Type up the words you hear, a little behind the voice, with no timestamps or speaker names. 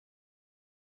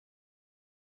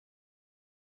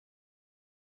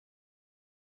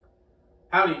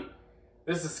Howdy,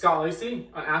 this is Scott Lacy,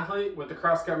 an athlete with the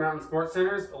Crosscut Mountain Sports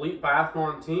Center's Elite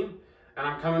Biathlon team, and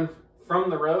I'm coming from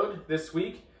the road this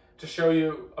week to show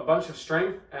you a bunch of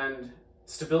strength and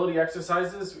stability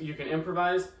exercises you can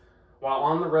improvise while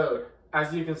on the road.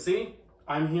 As you can see,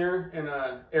 I'm here in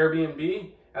an Airbnb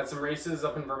at some races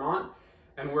up in Vermont,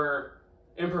 and we're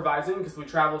improvising because we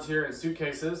traveled here in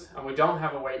suitcases and we don't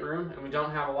have a weight room and we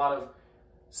don't have a lot of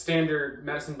standard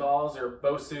medicine balls or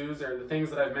BOSUs or the things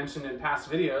that I've mentioned in past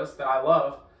videos that I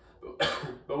love,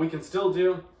 but we can still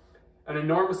do an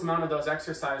enormous amount of those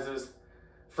exercises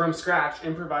from scratch,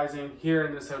 improvising here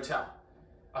in this hotel.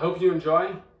 I hope you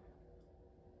enjoy.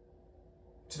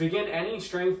 To begin any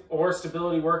strength or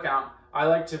stability workout, I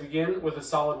like to begin with a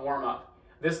solid warm-up.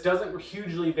 This doesn't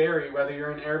hugely vary whether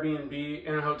you're in an Airbnb,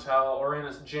 in a hotel, or in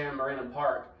a gym, or in a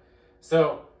park.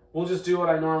 So we'll just do what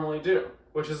I normally do,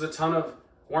 which is a ton of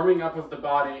warming up of the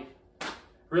body.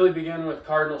 Really begin with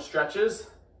cardinal stretches,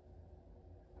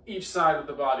 each side of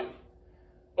the body.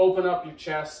 Open up your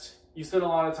chest. You spend a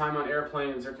lot of time on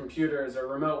airplanes or computers or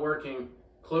remote working,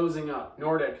 closing up.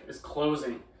 Nordic is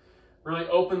closing. Really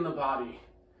open the body.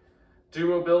 Do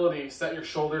mobility, set your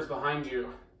shoulders behind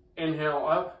you. Inhale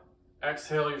up,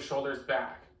 exhale your shoulders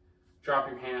back. Drop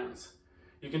your hands.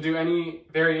 You can do any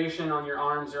variation on your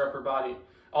arms or upper body.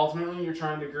 Ultimately, you're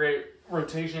trying to create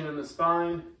rotation in the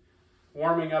spine,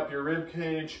 warming up your rib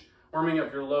cage, warming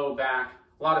up your low back.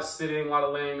 A lot of sitting, a lot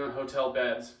of laying on hotel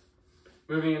beds.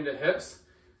 Moving into hips,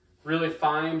 really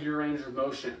find your range of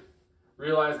motion.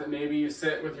 Realize that maybe you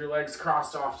sit with your legs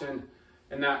crossed often,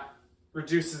 and that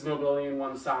reduces mobility in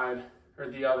one side or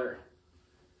the other.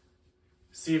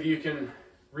 See if you can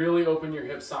really open your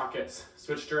hip sockets,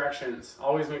 switch directions.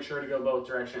 Always make sure to go both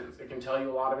directions. It can tell you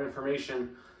a lot of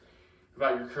information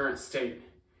about your current state.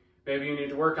 Maybe you need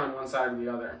to work on one side or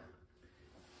the other.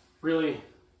 Really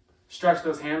stretch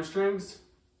those hamstrings.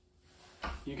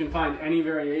 You can find any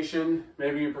variation.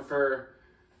 Maybe you prefer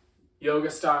yoga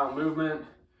style movement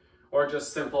or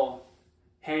just simple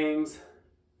hangs,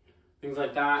 things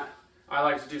like that. I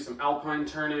like to do some alpine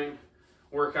turning,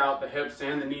 work out the hips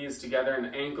and the knees together and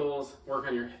the ankles, work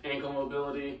on your ankle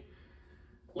mobility.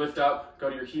 Lift up, go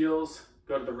to your heels,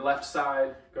 go to the left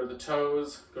side, go to the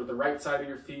toes, go to the right side of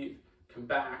your feet, come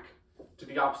back to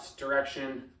the opposite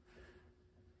direction.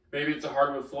 Maybe it's a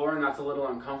hardwood floor and that's a little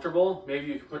uncomfortable. Maybe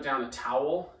you can put down a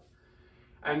towel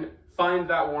and find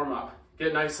that warm up.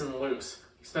 Get nice and loose.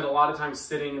 You spend a lot of time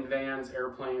sitting in vans,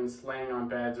 airplanes, laying on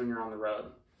beds when you're on the road.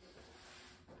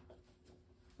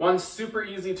 One super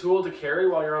easy tool to carry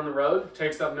while you're on the road,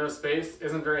 takes up no space,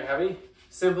 isn't very heavy.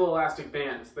 Simple elastic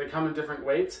bands. They come in different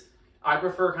weights. I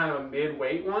prefer kind of a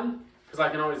mid-weight one because I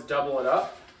can always double it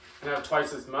up and have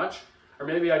twice as much. Or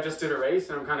maybe I just did a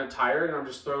race and I'm kind of tired and I'm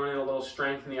just throwing in a little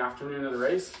strength in the afternoon of the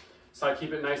race. So I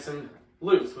keep it nice and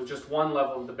loose with just one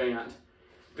level of the band.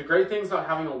 The great things about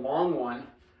having a long one,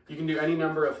 you can do any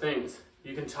number of things.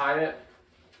 You can tie it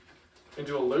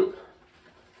into a loop.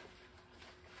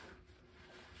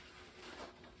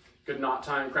 Good knot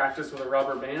tying practice with a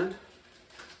rubber band.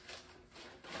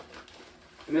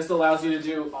 And this allows you to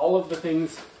do all of the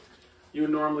things you would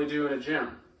normally do in a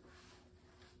gym.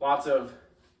 Lots of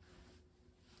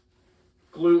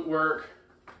glute work.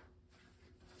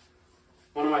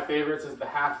 One of my favorites is the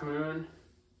half moon.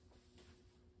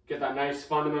 Get that nice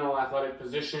fundamental athletic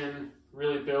position,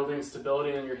 really building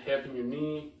stability in your hip and your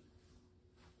knee.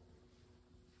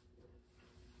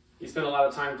 You spend a lot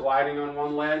of time gliding on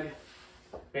one leg.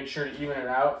 Make sure to even it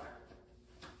out.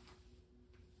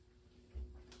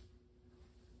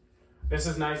 This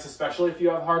is nice, especially if you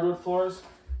have hardwood floors.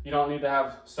 You don't need to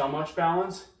have so much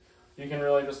balance. You can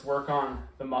really just work on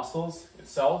the muscles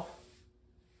itself.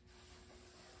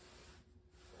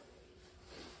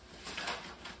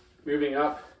 Moving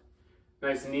up,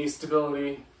 nice knee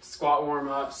stability, squat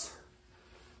warm-ups.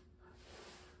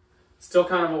 Still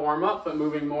kind of a warm-up, but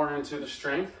moving more into the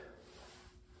strength.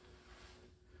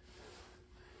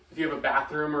 If you have a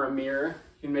bathroom or a mirror,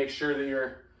 you can make sure that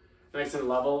you're nice and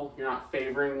level. You're not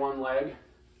favoring one leg.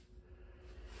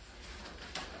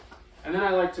 And then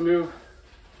I like to move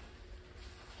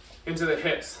into the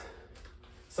hips.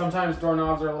 Sometimes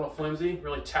doorknobs are a little flimsy,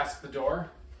 really test the door,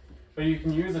 but you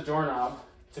can use a doorknob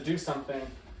to do something.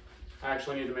 I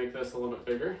actually need to make this a little bit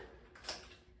bigger.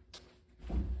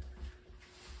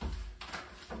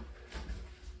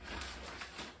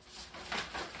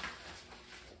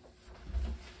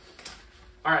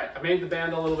 All right, I made the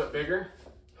band a little bit bigger,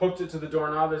 hooked it to the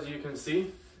doorknob as you can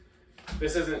see.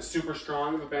 This isn't super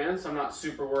strong of a band, so I'm not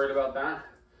super worried about that.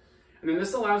 And then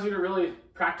this allows you to really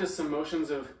practice some motions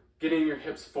of getting your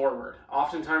hips forward.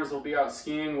 Oftentimes we'll be out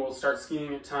skiing, we'll start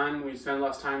skiing a ton, we spend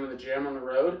less time in the gym on the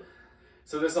road.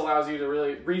 So this allows you to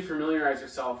really refamiliarize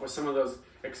yourself with some of those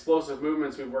explosive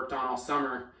movements we've worked on all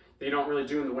summer that you don't really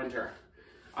do in the winter.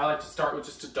 I like to start with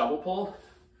just a double pull,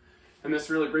 and this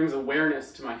really brings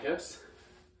awareness to my hips.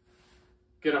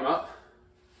 Get them up.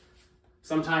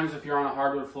 Sometimes if you're on a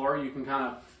hardwood floor, you can kind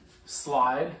of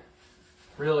slide,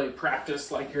 really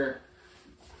practice like you're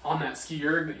on that ski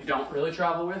erg that you don't really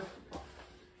travel with.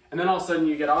 And then all of a sudden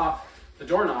you get off the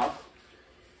doorknob,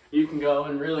 you can go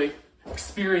and really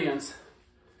experience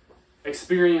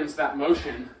that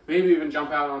motion. Maybe even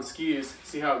jump out on skis,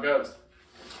 see how it goes.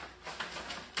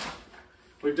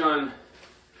 We've done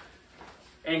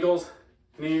ankles,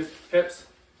 knees, hips,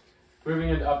 moving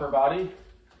into upper body.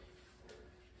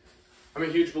 I'm a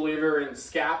huge believer in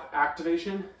scap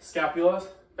activation, scapulas,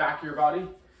 back of your body,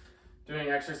 doing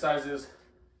exercises,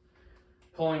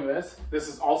 pulling this. This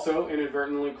is also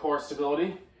inadvertently core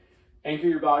stability. Anchor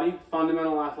your body,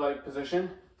 fundamental athletic position.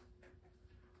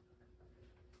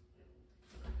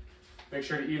 Make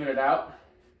sure to even it out.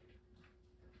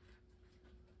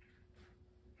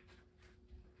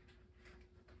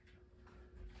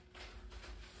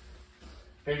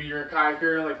 Maybe you're a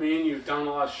kayaker like me and you've done a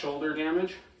lot of shoulder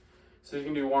damage. So you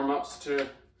can do warm-ups to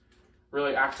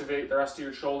really activate the rest of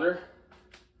your shoulder.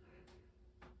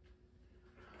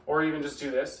 Or even just do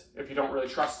this if you don't really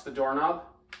trust the doorknob.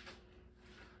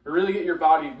 But really get your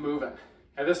body moving.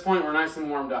 At this point, we're nice and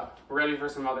warmed up. We're ready for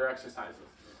some other exercises.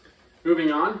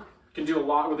 Moving on, you can do a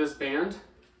lot with this band.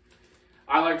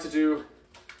 I like to do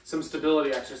some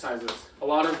stability exercises. A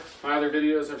lot of my other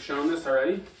videos have shown this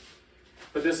already,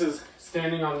 but this is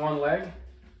standing on one leg.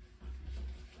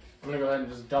 I'm gonna go ahead and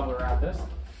just double wrap this.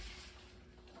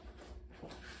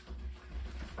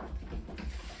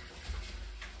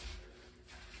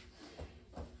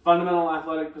 Fundamental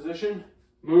athletic position,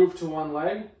 move to one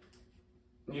leg.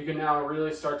 You can now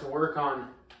really start to work on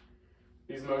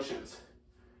these motions.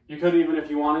 You could even,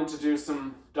 if you wanted to do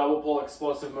some double pull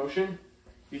explosive motion,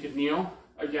 you could kneel.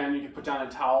 Again, you could put down a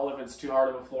towel if it's too hard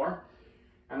of a floor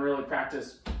and really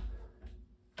practice.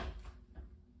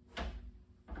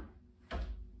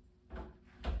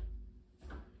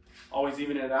 Always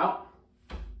even it out.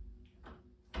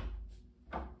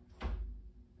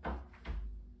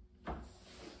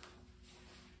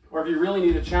 Or if you really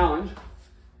need a challenge,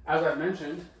 as I've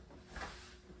mentioned,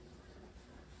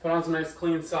 put on some nice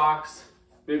clean socks.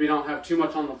 Maybe don't have too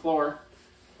much on the floor,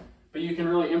 but you can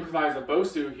really improvise a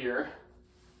Bosu here,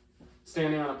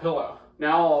 standing on a pillow.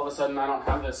 Now all of a sudden I don't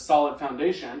have this solid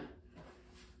foundation.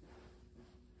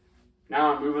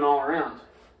 Now I'm moving all around.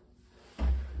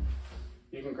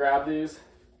 You can grab these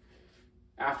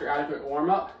after adequate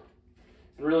warm-up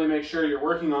and really make sure you're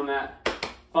working on that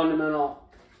fundamental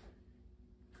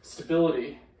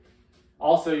stability.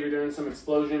 Also, you're doing some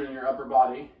explosion in your upper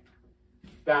body.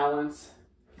 Balance.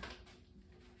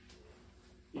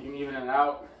 You can even it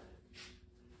out.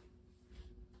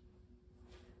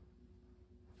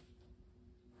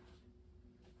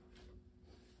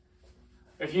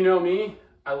 If you know me,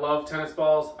 I love tennis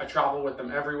balls. I travel with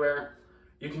them everywhere.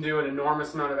 You can do an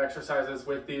enormous amount of exercises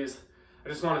with these. I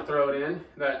just want to throw it in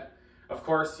that, of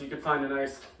course, you could find a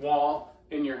nice wall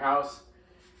in your house.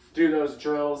 Do those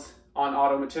drills on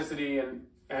automaticity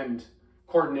and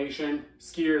coordination.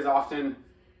 Skiers often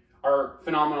are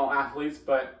phenomenal athletes,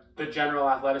 but the general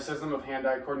athleticism of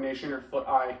hand-eye coordination or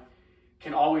foot-eye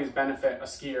can always benefit a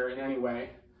skier in any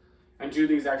way. And do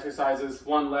these exercises,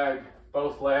 one leg,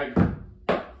 both leg,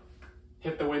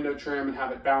 hit the window trim and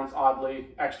have it bounce oddly,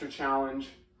 extra challenge.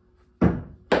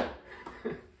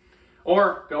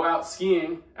 Or go out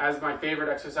skiing as my favorite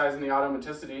exercise in the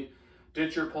automaticity.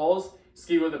 Ditch your poles,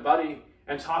 ski with a buddy,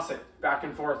 and toss it back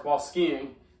and forth while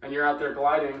skiing. And you're out there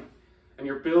gliding and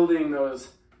you're building those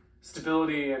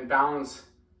stability and balance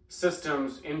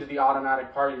systems into the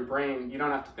automatic part of your brain. You don't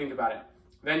have to think about it.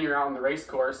 Then you're out on the race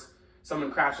course,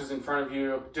 someone crashes in front of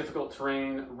you, difficult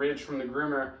terrain, ridge from the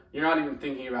groomer, you're not even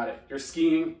thinking about it. You're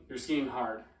skiing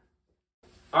hard.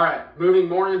 All right, moving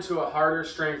more into a harder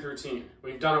strength routine.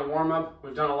 We've done a warm-up,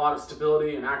 we've done a lot of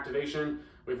stability and activation,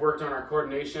 we've worked on our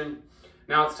coordination.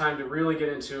 Now it's time to really get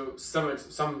into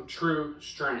some true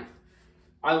strength.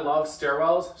 I love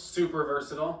stairwells, super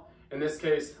versatile. In this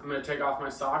case, I'm gonna take off my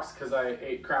socks because I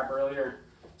ate crap earlier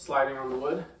sliding on the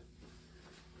wood.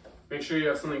 Make sure you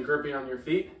have something grippy on your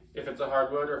feet, if it's a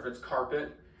hardwood or if it's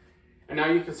carpet. And now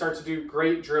you can start to do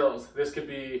great drills. This could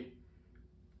be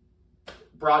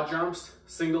broad jumps,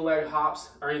 single leg hops,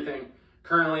 or anything.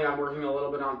 Currently, I'm working a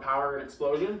little bit on power and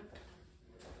explosion.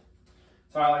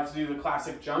 So I like to do the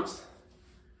classic jumps,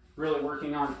 really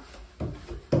working on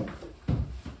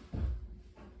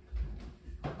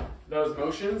those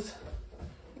motions,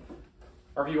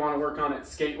 or if you want to work on it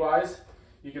skate-wise,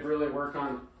 you could really work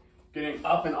on getting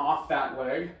up and off that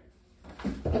leg.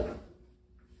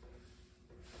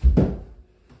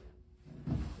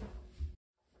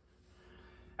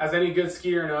 As any good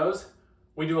skier knows,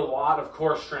 we do a lot of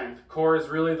core strength. Core is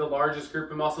really the largest group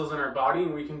of muscles in our body,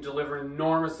 and we can deliver an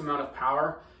enormous amount of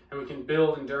power, and we can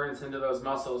build endurance into those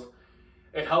muscles.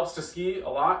 It helps to ski a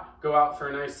lot. Go out for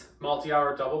a nice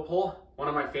multi-hour double pull, one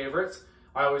of my favorites.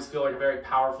 I always feel like a very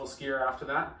powerful skier after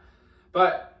that.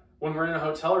 But when we're in a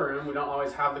hotel room, we don't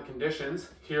always have the conditions.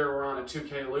 Here we're on a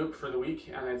 2K loop for the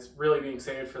week, and it's really being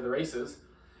saved for the races.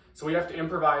 So we have to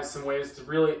improvise some ways to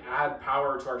really add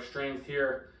power to our strength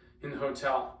here in the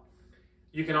hotel.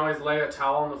 You can always lay a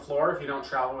towel on the floor if you don't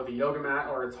travel with a yoga mat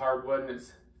or it's hardwood and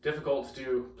it's difficult to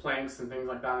do planks and things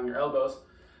like that on your elbows.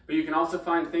 But you can also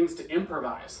find things to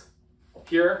improvise.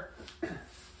 Here,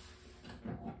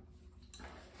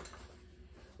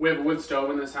 we have a wood stove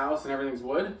in this house and everything's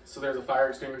wood, so there's a fire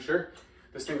extinguisher.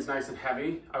 This thing's nice and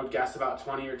heavy. I would guess about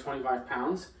 20 or 25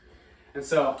 pounds. And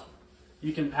so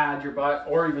you can pad your butt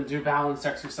or even do balance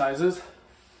exercises.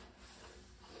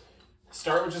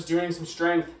 Start with just doing some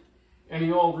strength. Any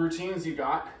old routines you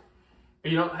got,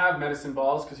 but you don't have medicine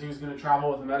balls because who's going to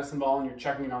travel with a medicine ball and you're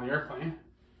checking it on the airplane?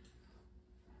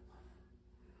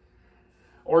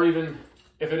 Or even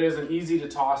if it is an easy to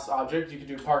toss object, you could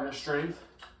do partner strength,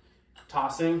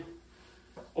 tossing,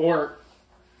 or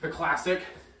the classic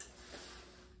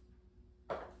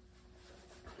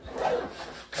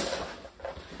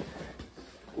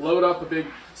load up a big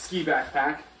ski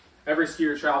backpack. Every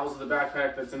skier travels with a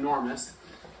backpack that's enormous.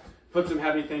 Put some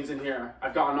heavy things in here.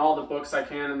 I've gotten all the books I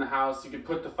can in the house. You could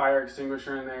put the fire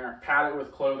extinguisher in there, pad it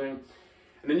with clothing,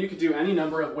 and then you could do any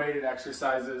number of weighted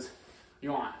exercises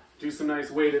you want. Do some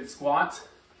nice weighted squats,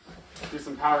 do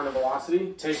some power to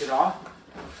velocity, take it off.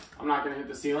 I'm not gonna hit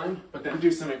the ceiling, but then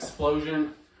do some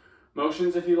explosion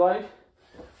motions if you like,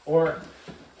 or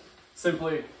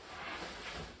simply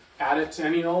add it to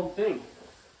any old thing.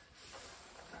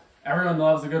 Everyone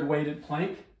loves a good weighted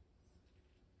plank.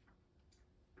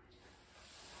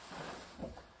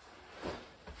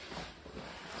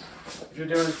 If you're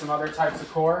doing some other types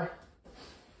of core,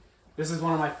 this is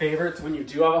one of my favorites. When you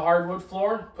do have a hardwood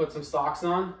floor, put some socks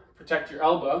on, protect your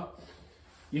elbow.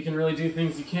 You can really do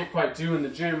things you can't quite do in the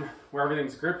gym where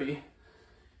everything's grippy.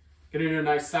 Get into a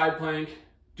nice side plank,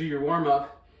 do your warm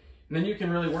up, and then you can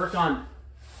really work on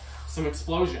some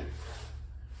explosion,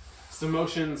 some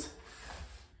motions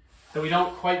that we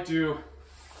don't quite do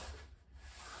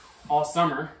all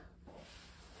summer,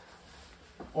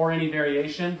 or any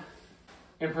variation.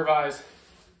 Improvise.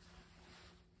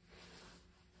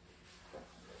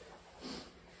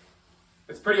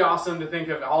 It's pretty awesome to think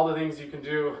of all the things you can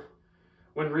do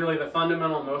when really the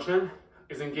fundamental motion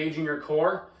is engaging your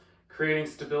core, creating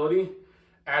stability,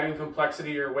 adding complexity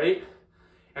to your weight,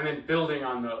 and then building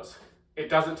on those. It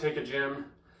doesn't take a gym,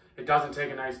 it doesn't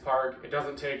take a nice park, it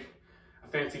doesn't take a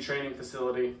fancy training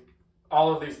facility.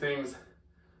 All of these things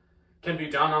can be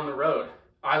done on the road.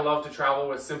 I love to travel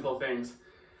with simple things.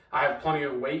 I have plenty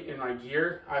of weight in my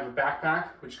gear. I have a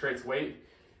backpack, which creates weight.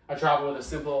 I travel with a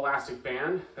simple elastic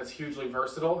band that's hugely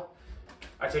versatile.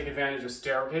 I take advantage of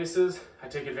staircases. I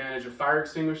take advantage of fire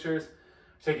extinguishers.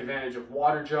 I take advantage of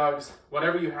water jugs,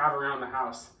 whatever you have around the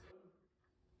house.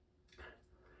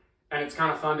 And it's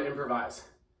kind of fun to improvise.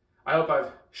 I hope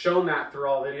I've shown that through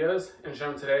all videos and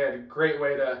shown today a great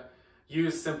way to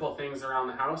use simple things around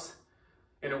the house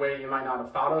in a way you might not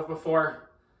have thought of before.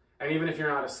 And even if you're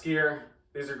not a skier,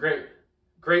 these are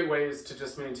great ways to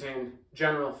just maintain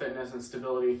general fitness and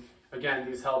stability. Again,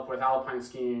 these help with alpine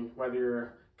skiing, whether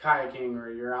you're kayaking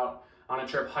or you're out on a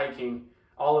trip hiking.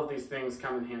 All of these things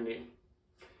come in handy.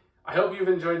 I hope you've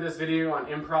enjoyed this video on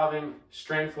improving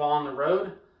strength while on the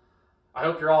road. I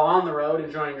hope you're all on the road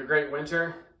enjoying a great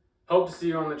winter. Hope to see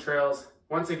you on the trails.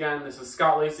 Once again, this is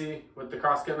Scott Lacy with the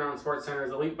CrossFit Mountain Sports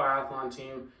Center's Elite Biathlon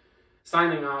team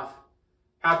signing off.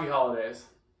 Happy holidays.